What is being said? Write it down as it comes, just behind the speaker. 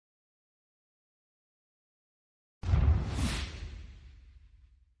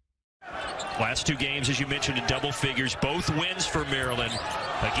Last two games, as you mentioned, in double figures. Both wins for Maryland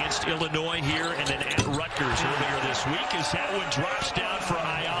against Illinois here and then at Rutgers earlier this week as that one drops down for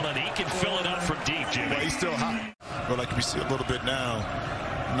Ayala, and he can fill it up from deep, Jimmy. Well, he's still hot. But like we see a little bit now,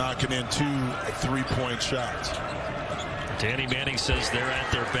 knocking in 2 3-point shots. Danny Manning says they're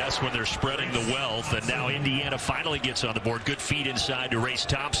at their best when they're spreading the wealth, and now Indiana finally gets on the board. Good feed inside to Race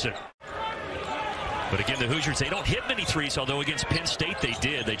Thompson. But again, the Hoosiers, they don't hit many threes, although against Penn State they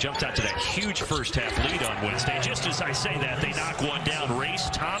did. They jumped out to that huge first-half lead on Wednesday. Just as I say that, they knock one down. Race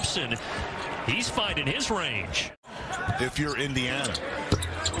Thompson, he's finding his range. If you're Indiana.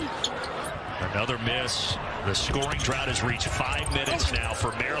 Another miss. The scoring drought has reached 5 minutes now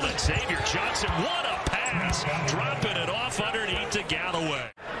for Maryland. Xavier Johnson, what a pass. Dropping it off underneath to Galloway.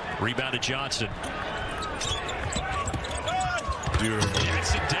 Rebound to Johnson. Beautiful.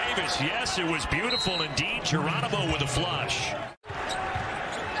 Jackson Davis, yes, it was beautiful indeed. Geronimo with a flush.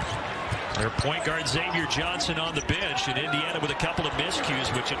 Their point guard Xavier Johnson on the bench, and Indiana with a couple of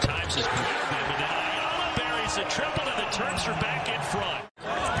miscues, which at times has plagued them. And then Ayala buries a triple, and the Terps are back in front.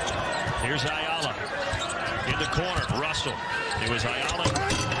 Here's Ayala in the corner. Russell. It was Ayala.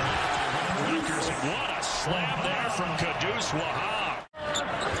 Rutgers, and what a slam there from Kudus Wahab.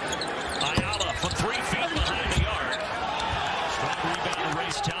 Ayala from 3 feet behind the arc. Rebound to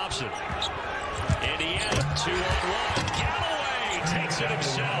Race Thompson. Indiana 2-on-1. Galloway takes it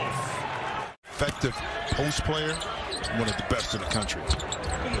himself. Effective post player, one of the best in the country.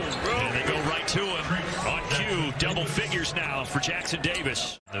 And they go right to him on cue. Double figures now for Jackson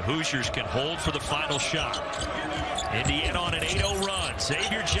Davis. The Hoosiers can hold for the final shot. Indiana on an 8-0 run.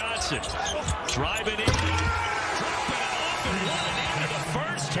 Xavier Johnson driving in. Dropping it off and running into the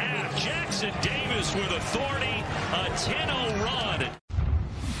first half. Jackson Davis with authority. A 10-0 run.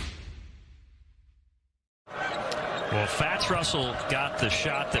 Well, Fats Russell got the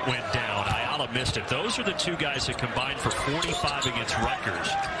shot that went down. Ayala missed it. Those are the two guys that combined for 45 against Rutgers.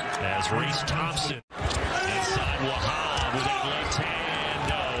 As Race Thompson inside Wahab with a left hand.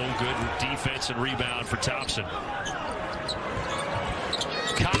 No, good defense and rebound for Thompson.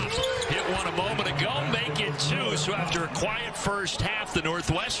 Kopp hit one a moment ago, make it 2. So after a quiet first half, the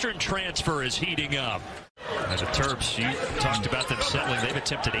Northwestern transfer is heating up. And the Terps, you talked about them settling. They've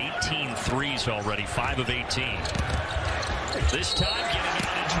attempted 18 threes already, 5 of 18. This time getting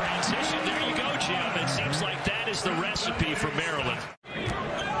out in transition. There you go, Jim. It seems like that is the recipe for Maryland.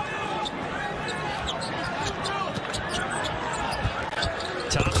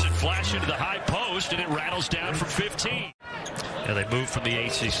 Thompson flash into the high post, and it rattles down from 15. And they moved from the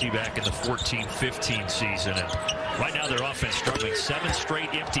ACC back in the 14-15 season. And right now their offense struggling. 7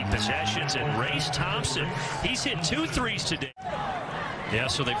 straight empty possessions. And Race Thompson, he's hit 2 threes today. Yeah,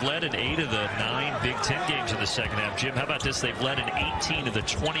 so they've led in 8 of the 9 Big Ten games in the second half. Jim, how about this? They've led in 18 of the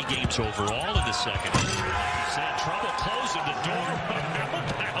 20 games overall in the second half. He's had trouble closing the door.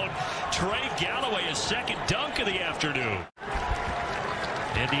 Trey Galloway, his second dunk of the afternoon.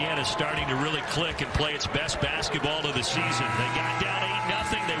 Indiana's starting to really click and play its best basketball of the season. They got down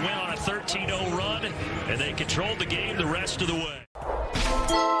 8-0. They went on a 13-0 run, and they controlled the game the rest of the way.